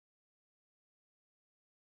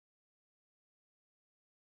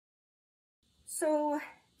So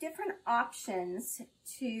different options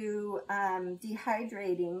to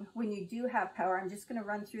dehydrating when you do have power. I'm just going to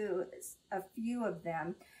run through a few of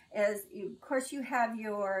them. Of course, you have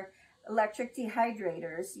your electric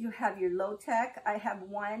dehydrators. You have your low-tech. I have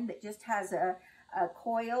one that just has a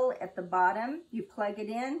coil at the bottom. You plug it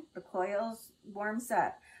in, the coil warms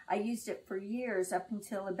up. I used it for years up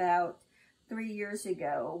until about 3 years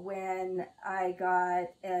ago when I got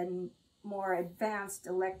a more advanced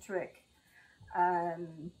electric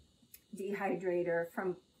dehydrator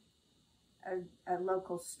from a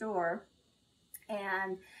local store.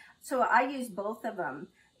 And so I use both of them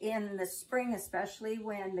in the spring, especially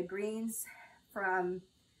when the greens from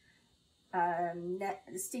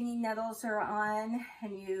stinging nettles are on,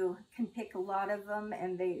 and you can pick a lot of them,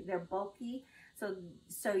 and they're bulky,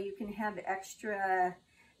 so you can have extra.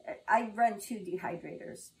 I run 2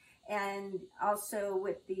 dehydrators, and also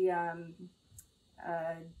with the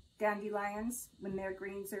dandelions when their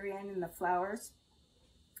greens are in and the flowers.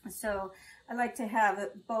 So I like to have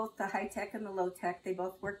both the high-tech and the low-tech. They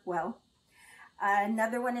both work well.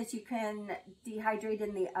 Another one is you can dehydrate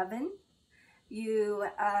in the oven. You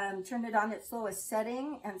turn it on its lowest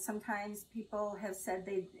setting, and sometimes people have said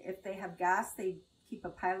if they have gas, they keep a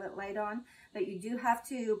pilot light on, but you do have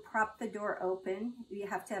to prop the door open. You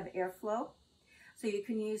have to have airflow. So you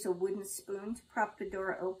can use a wooden spoon to prop the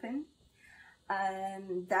door open.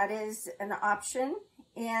 That is an option.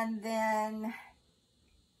 And then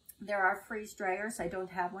there are freeze dryers. I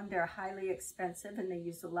don't have one. They're highly expensive and they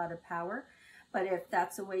use a lot of power. But if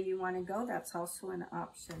that's the way you want to go, that's also an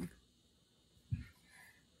option.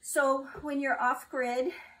 So when you're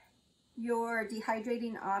off-grid, your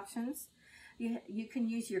dehydrating options, you can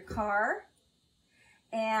use your car,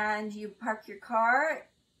 and you park your car,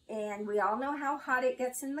 and we all know how hot it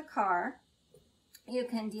gets in the car. You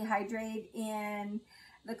can dehydrate in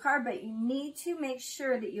the car, but you need to make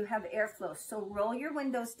sure that you have airflow. So roll your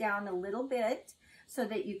windows down a little bit so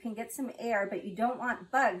that you can get some air, but you don't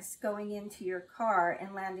want bugs going into your car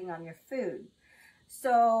and landing on your food.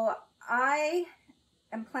 So I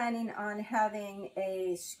am planning on having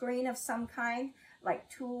a screen of some kind,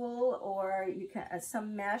 like tulle, or you can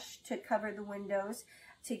some mesh to cover the windows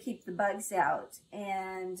to keep the bugs out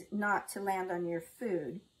and not to land on your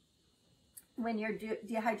food. When you're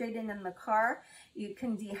dehydrating in the car, you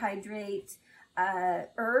can dehydrate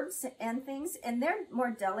herbs and things, and they're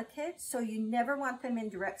more delicate, so you never want them in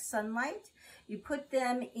direct sunlight. You put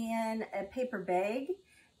them in a paper bag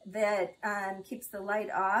that keeps the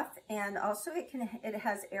light off, and also it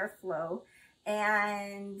has airflow,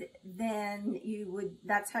 and then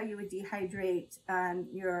that's how you would dehydrate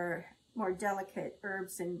your more delicate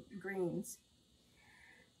herbs and greens.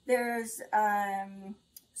 There's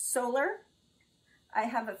solar. I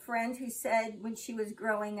have a friend who said when she was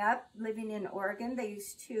growing up living in Oregon, they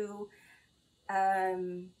used to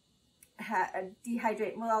dehydrate,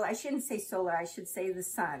 well, I shouldn't say solar, I should say the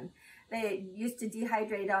sun. They used to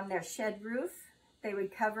dehydrate on their shed roof. They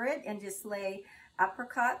would cover it and just lay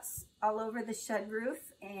apricots all over the shed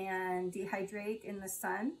roof and dehydrate in the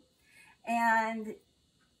sun. And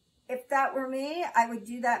if that were me, I would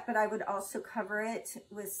do that, but I would also cover it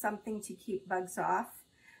with something to keep bugs off,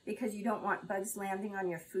 because you don't want bugs landing on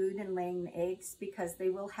your food and laying eggs, because they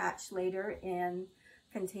will hatch later in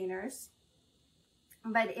containers.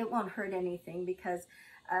 But it won't hurt anything because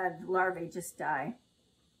the larvae just die.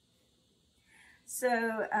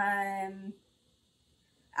 So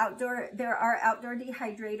there are outdoor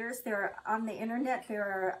dehydrators. On the internet, there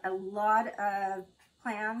are a lot of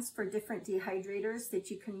plans for different dehydrators that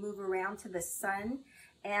you can move around to the sun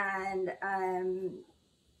and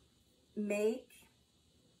make.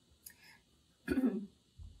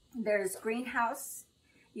 There's greenhouse.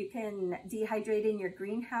 You can dehydrate in your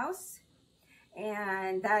greenhouse,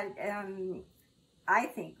 and that I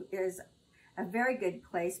think is a very good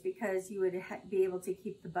place, because you would be able to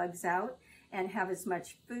keep the bugs out and have as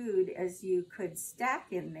much food as you could stack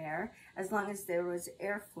in there, as long as there was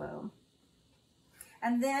airflow.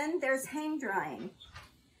 And then there's hang drying.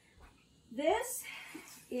 This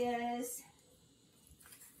is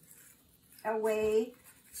a way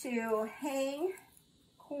to hang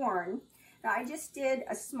corn. Now, I just did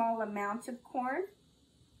a small amount of corn,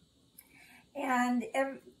 and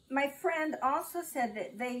my friend also said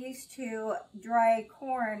that they used to dry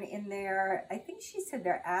corn in their, I think she said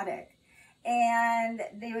their attic, and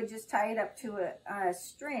they would just tie it up to a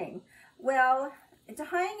string. Well,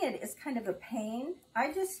 tying it is kind of a pain.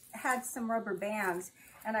 I just had some rubber bands,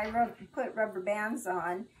 and I put rubber bands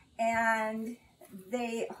on, and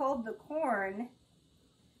they hold the corn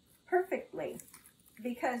perfectly,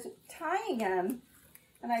 because tying them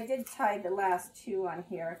And I did tie the last two on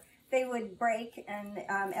here. They would break, and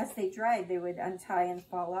as they dried, they would untie and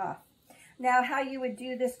fall off. Now, how you would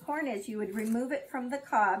do this corn is you would remove it from the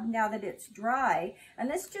cob now that it's dry, and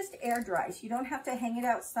this just air dries. You don't have to hang it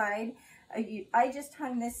outside. I just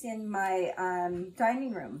hung this in my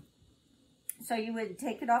dining room. So you would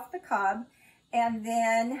take it off the cob, and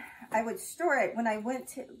then I would store it. When I went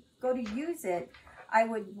to go to use it, I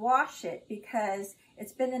would wash it because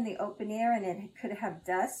it's been in the open air and it could have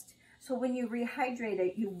dust. So when you rehydrate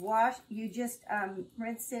it, you just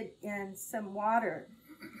rinse it in some water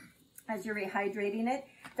as you're rehydrating it,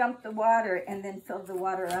 dump the water, and then fill the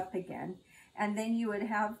water up again. And then you would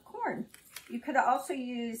have corn. You could also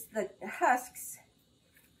use the husks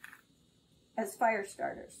as fire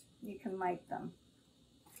starters. You can light them.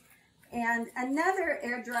 And another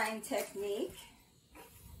air drying technique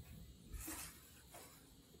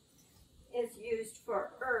is used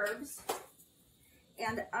for herbs.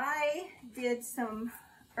 And I did some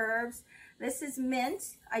herbs. This is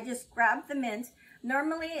mint. I just grabbed the mint.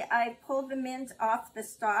 Normally, I pull the mint off the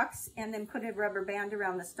stalks and then put a rubber band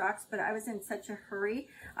around the stalks, but I was in such a hurry,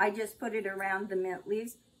 I just put it around the mint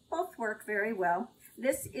leaves. Both work very well.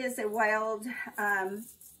 This is a wild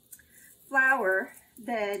flower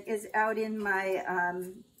that is out in my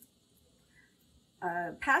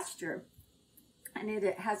pasture, and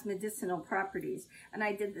it has medicinal properties, and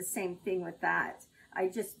I did the same thing with that. I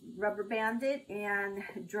just rubber banded and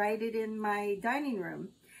dried it in my dining room.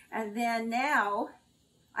 And then now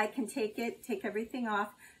I can take everything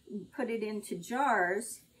off, put it into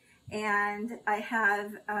jars, and I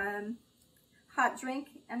have hot drink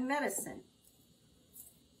and medicine.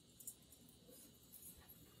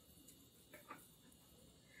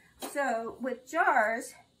 So with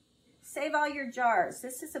jars, save all your jars.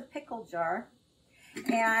 This is a pickle jar,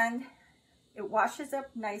 and it washes up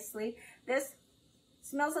nicely. This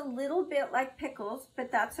smells a little bit like pickles,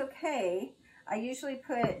 but that's okay. I usually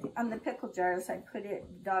put, on the pickle jars, I put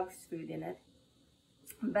dog's food in it.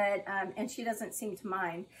 But, and she doesn't seem to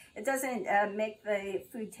mind. It doesn't make the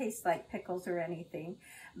food taste like pickles or anything.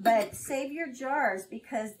 But save your jars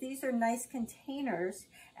because these are nice containers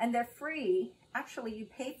and they're free. Actually, you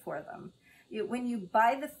pay for them. When you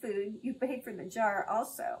buy the food, you pay for the jar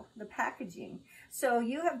also, the packaging. So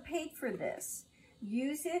you have paid for this.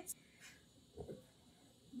 Use it.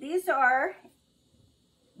 These are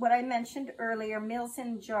what I mentioned earlier, meals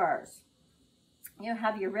in jars. You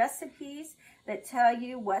have your recipes that tell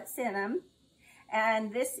you what's in them.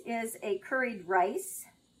 And this is a curried rice,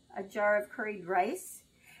 a jar of curried rice.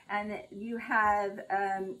 And you have,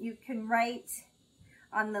 you can write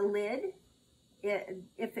on the lid.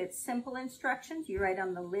 If it's simple instructions, you write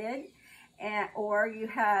on the lid. Or you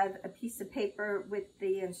have a piece of paper with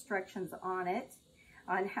the instructions on it,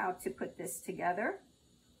 on how to put this together.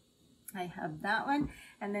 I have that one.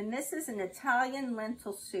 And then this is an Italian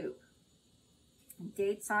lentil soup.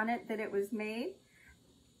 Dates on it that it was made.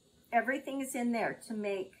 Everything is in there to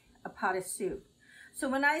make a pot of soup. So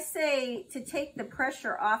when I say to take the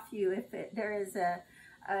pressure off you if there is a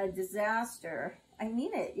disaster, I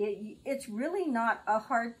mean it. It's really not a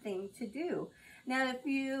hard thing to do. Now if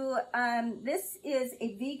you, this is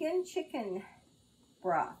a vegan chicken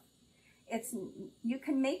broth. You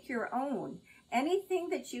can make your own. Anything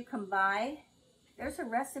that you can buy, there's a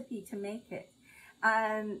recipe to make it.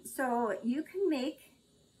 So you can make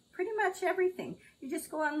pretty much everything. You just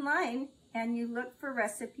go online and you look for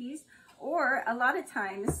recipes, or a lot of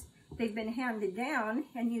times they've been handed down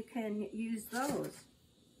and you can use those.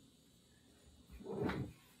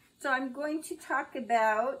 So I'm going to talk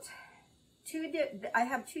about I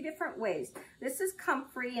have two different ways. This is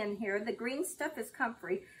comfrey in here. The green stuff is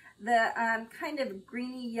comfrey. The kind of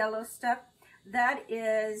greeny yellow stuff, that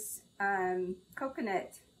is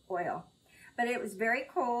coconut oil. But it was very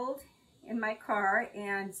cold in my car,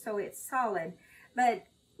 and so it's solid. But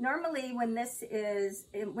normally when this is,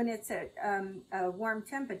 when it's at a warm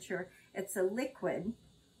temperature, it's a liquid.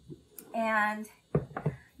 And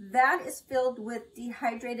that is filled with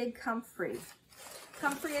dehydrated comfrey.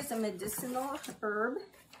 Comfrey is a medicinal herb.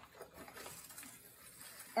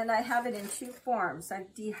 And I have it in two forms.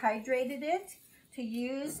 I've dehydrated it to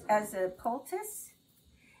use as a poultice,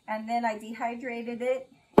 and then I dehydrated it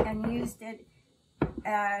and used it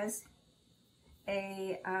as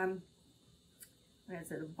a, what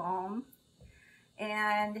is it, a balm.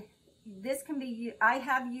 And this can be, I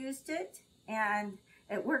have used it, and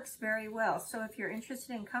it works very well. So if you're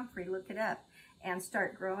interested in comfrey, look it up and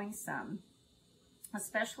start growing some.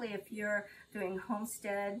 Especially if you're doing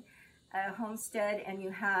homestead and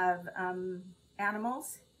you have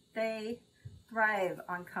animals, they thrive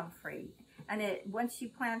on comfrey. And once you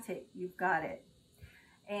plant it, you've got it.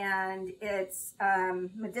 And its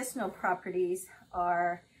medicinal properties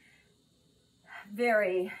are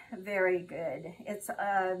very, very good.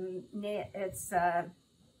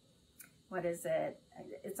 What is it?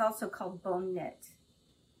 It's also called bone knit.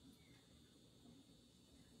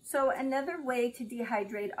 So another way to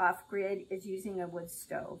dehydrate off-grid is using a wood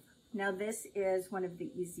stove. Now this is one of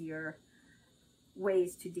the easier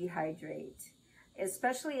ways to dehydrate,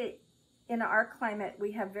 especially in our climate.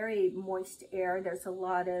 We have very moist air. There's a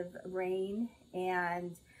lot of rain,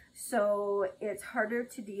 and so it's harder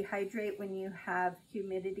to dehydrate when you have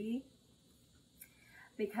humidity,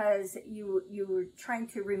 because you're trying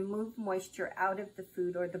to remove moisture out of the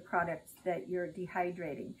food or the product that you're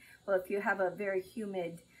dehydrating. Well, if you have a very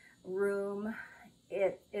humid room,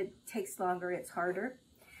 it takes longer, it's harder.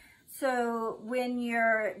 So when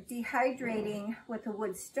you're dehydrating with a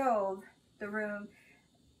wood stove, the room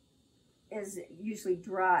is usually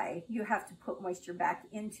dry. You have to put moisture back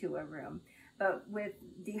into a room. But with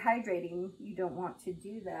dehydrating, you don't want to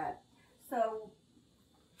do that. So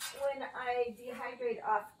when I dehydrate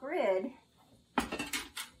off-grid,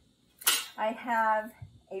 I have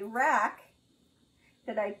a rack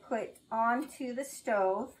that I put onto the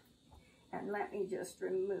stove. And let me just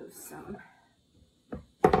remove some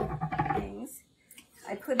things.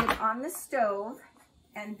 I put it on the stove,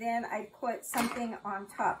 and then I put something on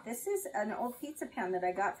top. This is an old pizza pan that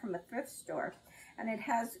I got from a thrift store, and it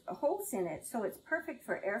has holes in it, so it's perfect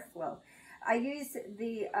for airflow. I use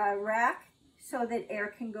the rack so that air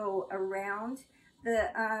can go around the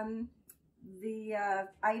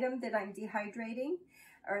item that I'm dehydrating,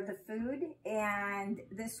 or the food, and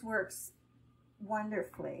this works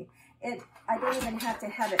wonderfully. I don't even have to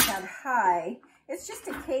have it that high. It's just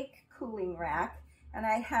a cake cooling rack, and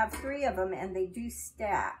I have 3 of them, and they do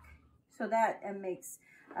stack. So that makes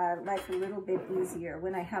life a little bit easier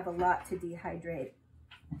when I have a lot to dehydrate.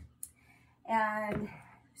 And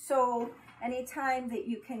so anytime that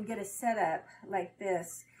you can get a setup like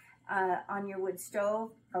this on your wood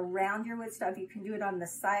stove, around your wood stove, you can do it on the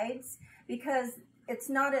sides, because it's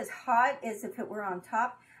not as hot as if it were on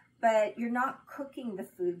top. But you're not cooking the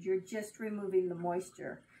food, you're just removing the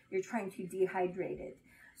moisture. You're trying to dehydrate it.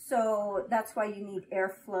 So that's why you need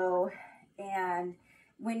airflow. And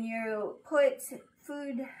when you put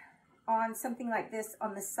food on something like this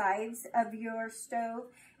on the sides of your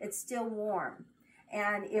stove, it's still warm,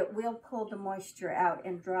 and it will pull the moisture out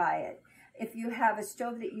and dry it. If you have a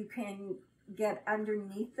stove that you can get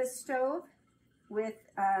underneath the stove with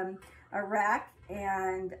a rack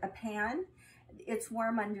and a pan, it's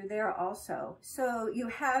warm under there also. So you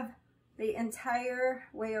have the entire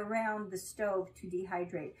way around the stove to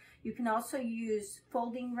dehydrate. You can also use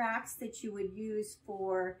folding racks that you would use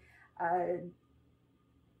for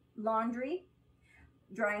laundry,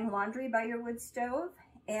 drying laundry by your wood stove.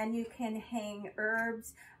 And you can hang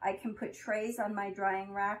herbs. I can put trays on my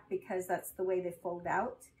drying rack because that's the way they fold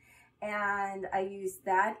out. And I use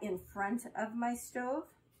that in front of my stove.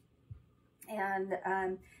 And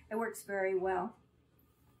it works very well.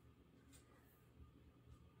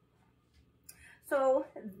 So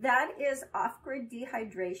that is off-grid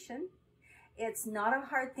dehydration. It's not a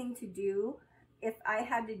hard thing to do. If I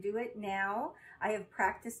had to do it now, I have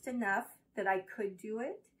practiced enough that I could do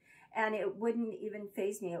it, and it wouldn't even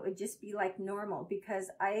faze me. It would just be like normal,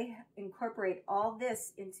 because I incorporate all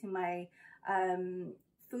this into my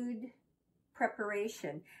food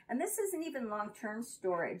preparation. And this isn't even long-term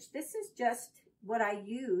storage. This is just what I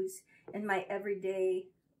use in my everyday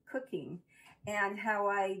cooking and how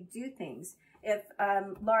I do things. If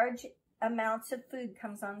large amounts of food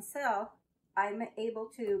comes on sale, I'm able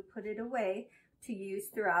to put it away to use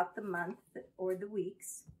throughout the month or the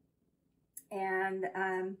weeks. And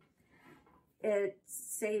it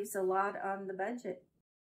saves a lot on the budget.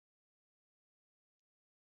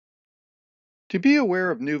 To be aware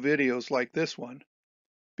of new videos like this one,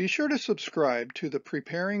 be sure to subscribe to the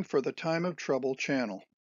Preparing for the Time of Trouble channel.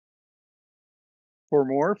 For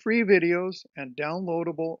more free videos and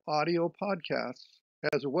downloadable audio podcasts,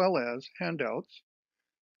 as well as handouts,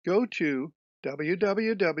 go to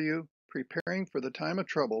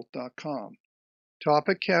www.preparingforthetimeoftrouble.com.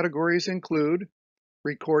 Topic categories include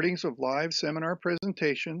recordings of live seminar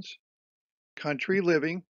presentations, country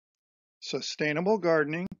living, sustainable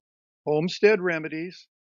gardening, homestead remedies,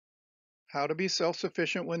 how to be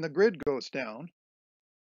self-sufficient when the grid goes down,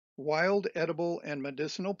 wild edible and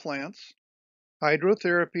medicinal plants,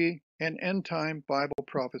 hydrotherapy, and end-time Bible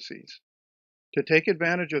prophecies. To take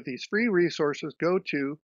advantage of these free resources, go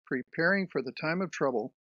to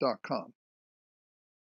preparingforthetimeoftrouble.com.